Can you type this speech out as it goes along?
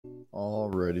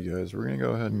Alrighty guys, we're going to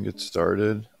go ahead and get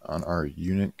started on our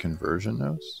unit conversion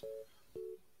notes.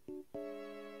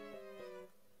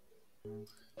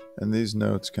 And these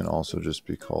notes can also just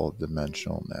be called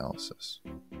dimensional analysis.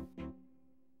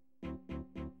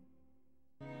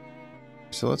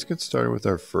 So let's get started with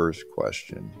our first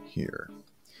question here.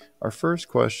 Our first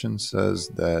question says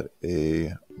that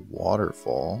a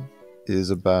waterfall is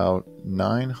about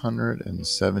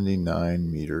 979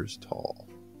 meters tall.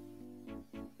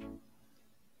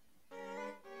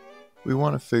 We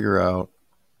want to figure out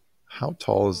how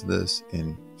tall is this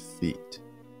in feet.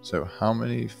 So how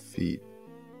many feet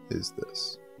is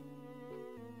this?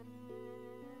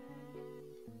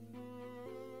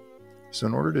 So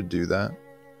in order to do that,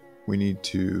 we need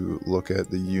to look at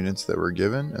the units that we're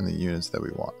given and the units that we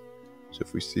want. So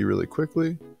if we see really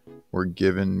quickly, we're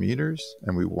given meters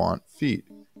and we want feet.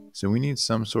 So we need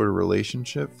some sort of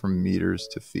relationship from meters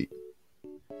to feet.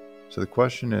 So the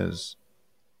question is,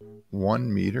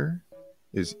 1 meter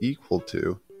is equal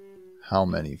to how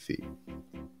many feet?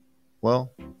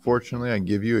 Well, fortunately, I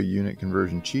give you a unit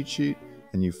conversion cheat sheet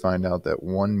and you find out that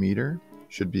 1 meter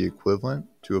should be equivalent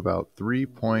to about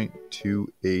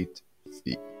 3.28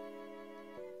 feet.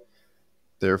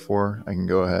 Therefore, I can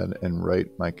go ahead and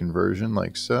write my conversion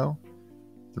like so.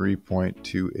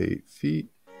 3.28 feet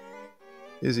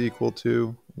is equal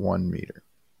to 1 meter.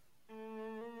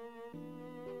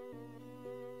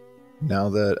 Now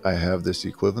that I have this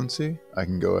equivalency, I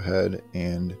can go ahead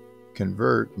and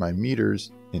convert my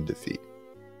meters into feet.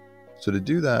 So to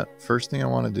do that, first thing I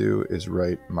want to do is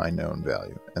write my known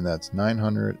value, and that's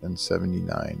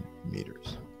 979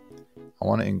 meters. I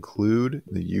want to include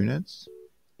the units,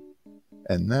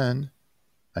 and then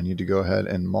I need to go ahead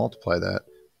and multiply that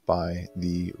by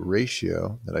the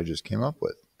ratio that I just came up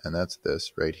with, and that's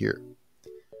this right here.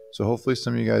 So hopefully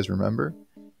some of you guys remember,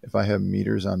 if I have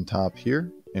meters on top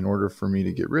here, in order for me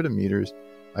to get rid of meters,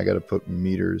 I got to put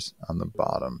meters on the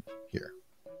bottom here.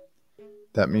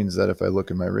 That means that if I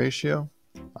look at my ratio,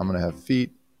 I'm going to have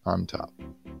feet on top.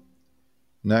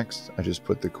 Next, I just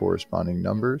put the corresponding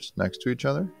numbers next to each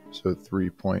other. So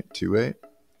 3.28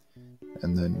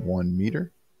 and then 1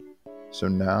 meter. So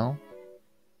now,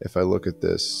 if I look at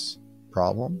this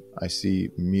problem, I see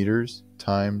meters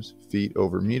times feet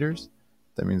over meters.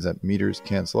 That means that meters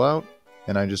cancel out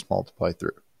and I just multiply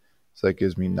through. So that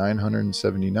gives me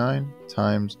 979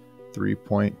 times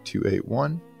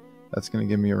 3.281. That's going to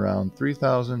give me around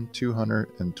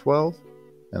 3,212.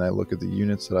 And I look at the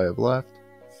units that I have left,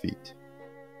 feet.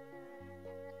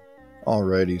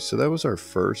 Alrighty, so that was our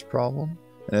first problem.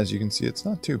 And as you can see, it's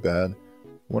not too bad.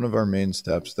 One of our main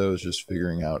steps, though, is just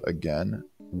figuring out, again,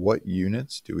 what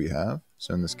units do we have?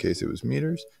 So in this case, it was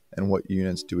meters. And what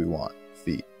units do we want?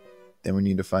 Feet. Then we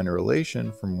need to find a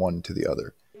relation from one to the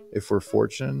other. If we're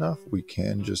fortunate enough, we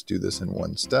can just do this in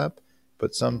one step,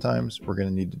 but sometimes we're going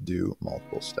to need to do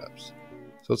multiple steps.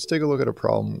 So let's take a look at a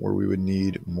problem where we would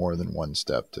need more than one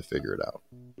step to figure it out.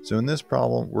 So in this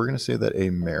problem, we're going to say that a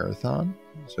marathon,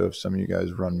 so if some of you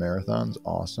guys run marathons,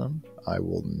 awesome. I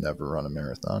will never run a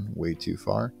marathon, way too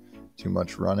far, too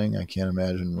much running. I can't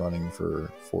imagine running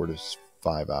for 4 to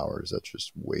 5 hours. That's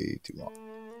just way too long.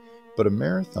 But a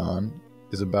marathon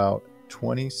is about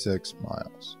 26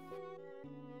 miles.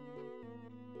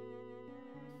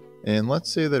 And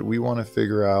let's say that we want to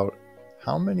figure out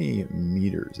how many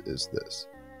meters is this.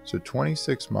 So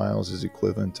 26 miles is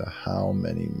equivalent to how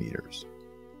many meters?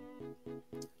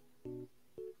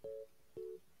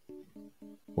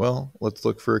 Well, let's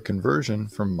look for a conversion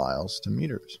from miles to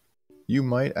meters. You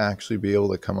might actually be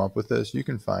able to come up with this. You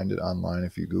can find it online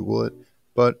if you Google it,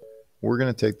 but we're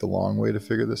going to take the long way to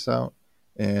figure this out.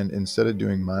 And instead of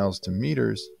doing miles to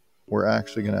meters, we're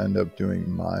actually going to end up doing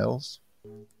miles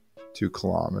to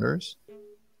kilometers,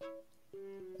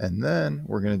 and then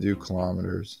we're going to do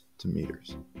kilometers to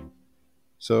meters.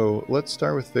 So let's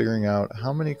start with figuring out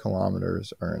how many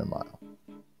kilometers are in a mile.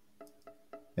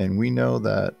 And we know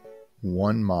that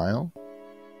 1 mile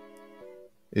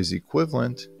is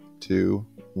equivalent to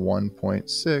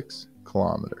 1.6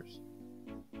 kilometers.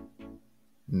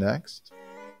 Next,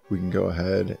 we can go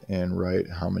ahead and write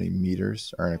how many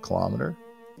meters are in a kilometer.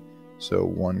 So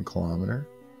 1 kilometer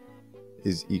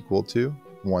is equal to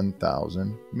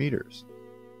 1,000 meters.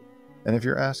 And if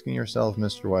you're asking yourself,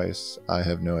 Mr. Weiss, I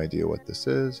have no idea what this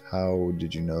is. How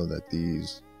did you know that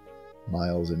these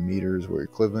miles and meters were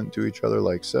equivalent to each other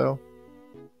like so?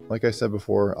 Like I said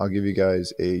before, I'll give you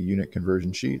guys a unit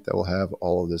conversion sheet that will have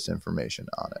all of this information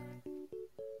on it.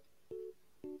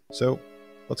 So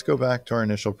let's go back to our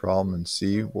initial problem and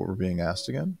see what we're being asked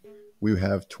again. We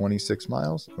have 26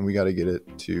 miles and we got to get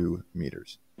it to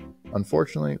meters.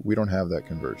 Unfortunately, we don't have that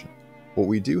conversion. What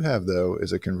we do have, though,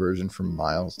 is a conversion from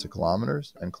miles to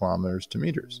kilometers and kilometers to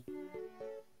meters.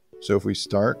 So if we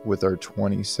start with our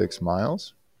 26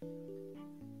 miles,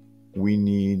 we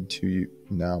need to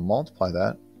now multiply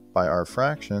that by our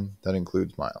fraction that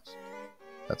includes miles.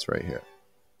 That's right here.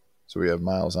 So we have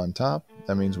miles on top.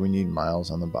 That means we need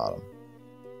miles on the bottom.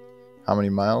 How many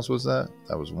miles was that?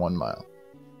 That was 1 mile.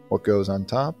 What goes on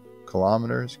top?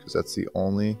 Kilometers, because that's the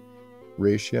only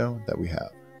ratio that we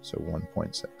have. So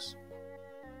 1.6.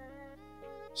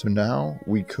 So now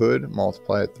we could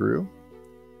multiply it through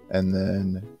and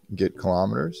then get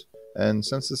kilometers. And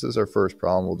since this is our first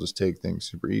problem, we'll just take things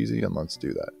super easy and let's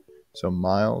do that. So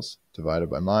miles divided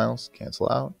by miles cancel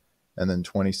out. And then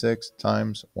 26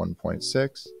 times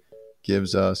 1.6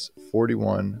 gives us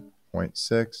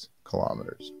 41.6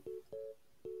 kilometers.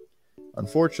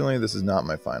 Unfortunately, this is not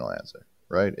my final answer,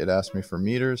 right? It asked me for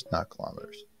meters, not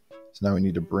kilometers. So now we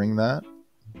need to bring that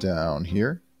down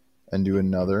here and do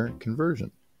another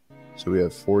conversion. So we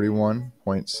have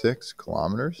 41.6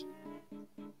 kilometers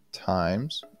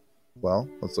times, well,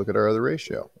 let's look at our other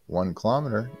ratio. 1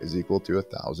 kilometer is equal to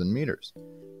 1,000 meters.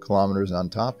 Kilometers on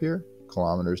top here,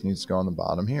 kilometers needs to go on the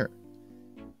bottom here.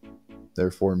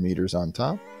 Therefore, meters on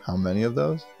top, how many of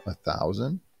those?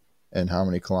 1,000. And how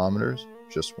many kilometers?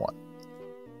 Just 1.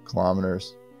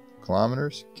 Kilometers,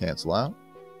 kilometers cancel out.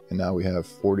 And now we have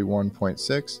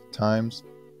 41.6 times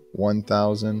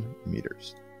 1,000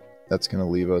 meters. That's going to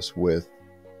leave us with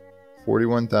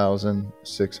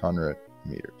 41,600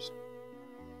 meters.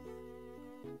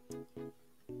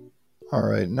 All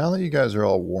right, now that you guys are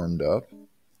all warmed up,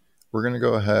 we're going to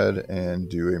go ahead and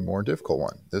do a more difficult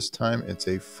one. This time it's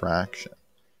a fraction.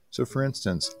 So for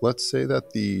instance, let's say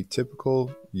that the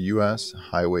typical US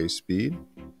highway speed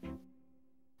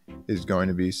is going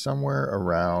to be somewhere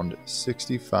around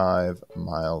 65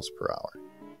 miles per hour.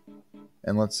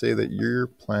 And let's say that you're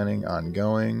planning on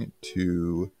going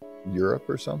to Europe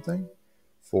or something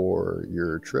for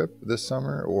your trip this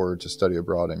summer or to study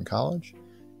abroad in college.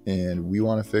 And we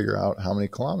want to figure out how many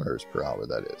kilometers per hour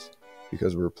that is,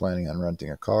 because we're planning on renting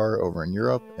a car over in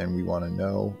Europe and we want to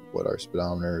know what our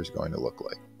speedometer is going to look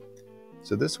like.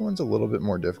 So this one's a little bit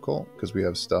more difficult because we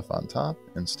have stuff on top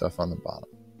and stuff on the bottom.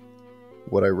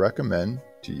 What I recommend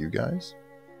to you guys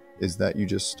is that you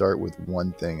just start with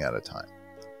one thing at a time.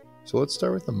 So let's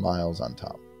start with the miles on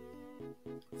top.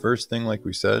 First thing, like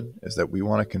we said, is that we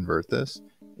want to convert this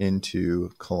into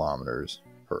kilometers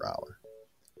per hour.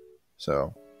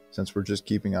 So since we're just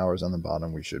keeping hours on the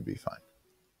bottom, we should be fine.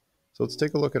 So let's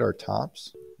take a look at our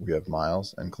tops. We have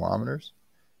miles and kilometers.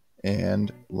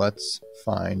 And let's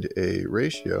find a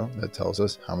ratio that tells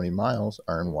us how many miles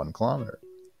are in 1 kilometer.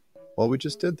 Well, we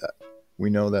just did that. We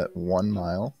know that 1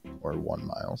 mile, or 1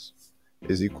 miles,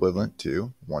 is equivalent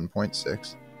to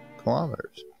 1.6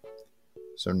 kilometers.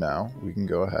 So now we can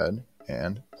go ahead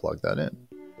and plug that in.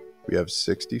 We have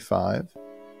 65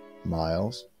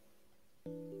 miles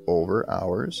over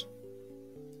hours.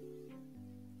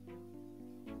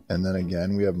 And then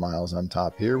again, we have miles on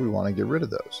top here. We want to get rid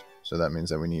of those. So that means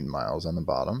that we need miles on the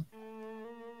bottom.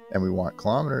 And we want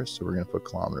kilometers, so we're going to put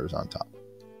kilometers on top.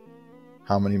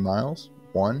 How many miles?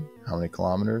 1. How many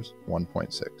kilometers?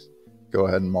 1.6. Go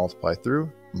ahead and multiply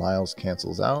through. Miles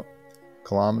cancels out.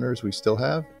 Kilometers we still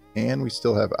have, and we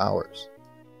still have hours.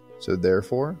 So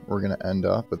therefore, we're going to end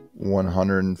up with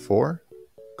 104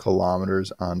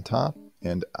 kilometers on top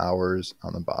and hours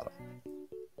on the bottom.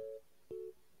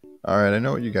 All right, I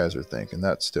know what you guys are thinking.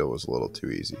 That still was a little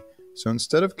too easy. So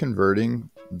instead of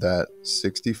converting that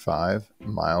 65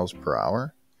 miles per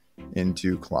hour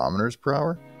into kilometers per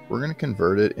hour, we're going to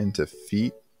convert it into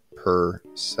feet per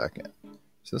second.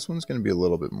 So this one's going to be a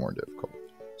little bit more difficult.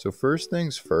 So first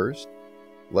things first,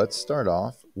 let's start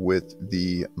off with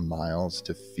the miles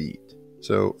to feet.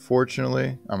 So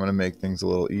fortunately, I'm going to make things a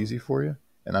little easy for you.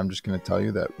 And I'm just going to tell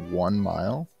you that 1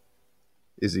 mile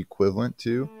is equivalent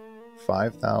to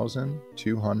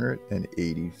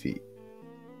 5,280 feet.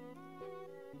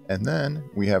 And then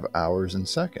we have hours and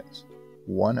seconds.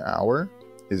 1 hour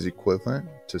is equivalent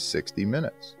to 60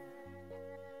 minutes.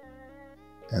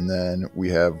 And then we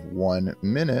have 1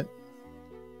 minute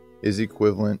is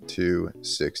equivalent to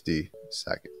 60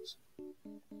 seconds.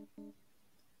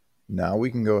 Now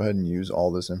we can go ahead and use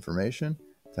all this information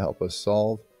to help us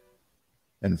solve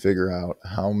and figure out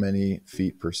how many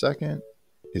feet per second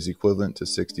is equivalent to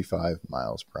 65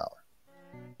 miles per hour.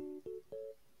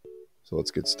 So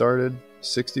let's get started.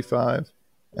 65,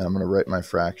 and I'm going to write my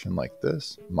fraction like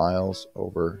this, miles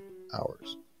over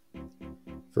hours.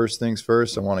 First things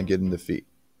first, I want to get into feet.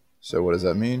 So what does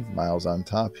that mean? Miles on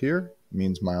top here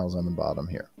means miles on the bottom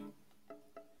here.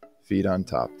 Feet on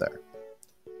top there.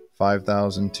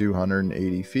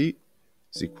 5,280 feet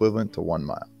is equivalent to 1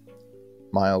 mile.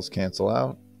 Miles cancel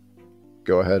out.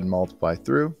 Go ahead and multiply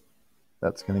through.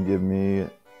 That's going to give me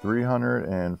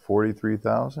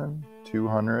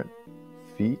 343,200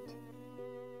 feet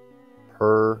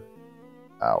per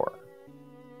hour.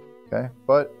 Okay,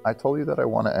 but I told you that I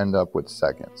want to end up with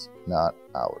seconds, not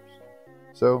hours.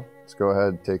 So let's go ahead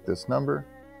and take this number,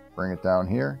 bring it down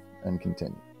here, and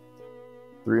continue.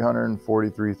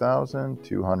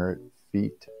 343,200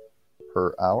 feet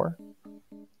per hour.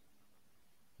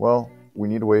 Well, we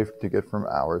need a way to get from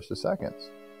hours to seconds.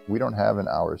 We don't have an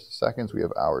hours to seconds, we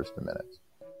have hours to minutes.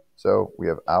 So we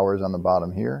have hours on the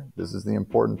bottom here. This is the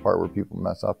important part where people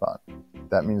mess up on.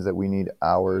 That means that we need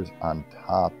hours on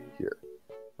top here,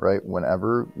 right?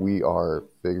 Whenever we are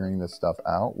figuring this stuff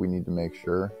out, we need to make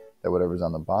sure that whatever's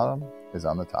on the bottom is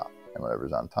on the top, and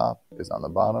whatever's on top is on the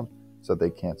bottom, so they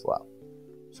cancel out.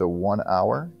 So 1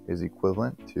 hour is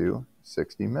equivalent to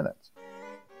 60 minutes.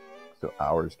 So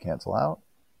hours cancel out,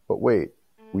 but wait,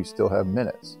 we still have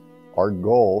minutes. Our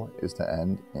goal is to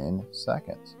end in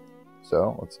seconds.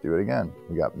 So let's do it again.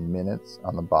 We got minutes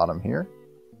on the bottom here.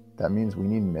 That means we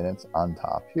need minutes on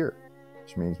top here,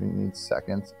 which means we need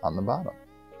seconds on the bottom.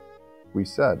 We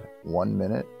said 1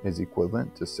 minute is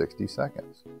equivalent to 60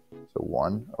 seconds. So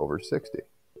 1 over 60.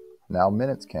 Now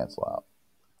minutes cancel out.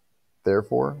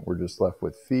 Therefore, we're just left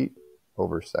with feet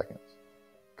over seconds.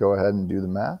 Go ahead and do the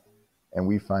math, and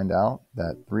we find out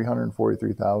that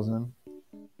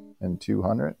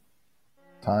 343,200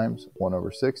 times 1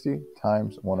 over 60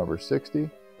 times 1 over 60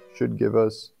 should give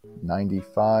us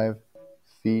 95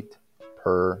 feet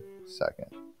per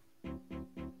second.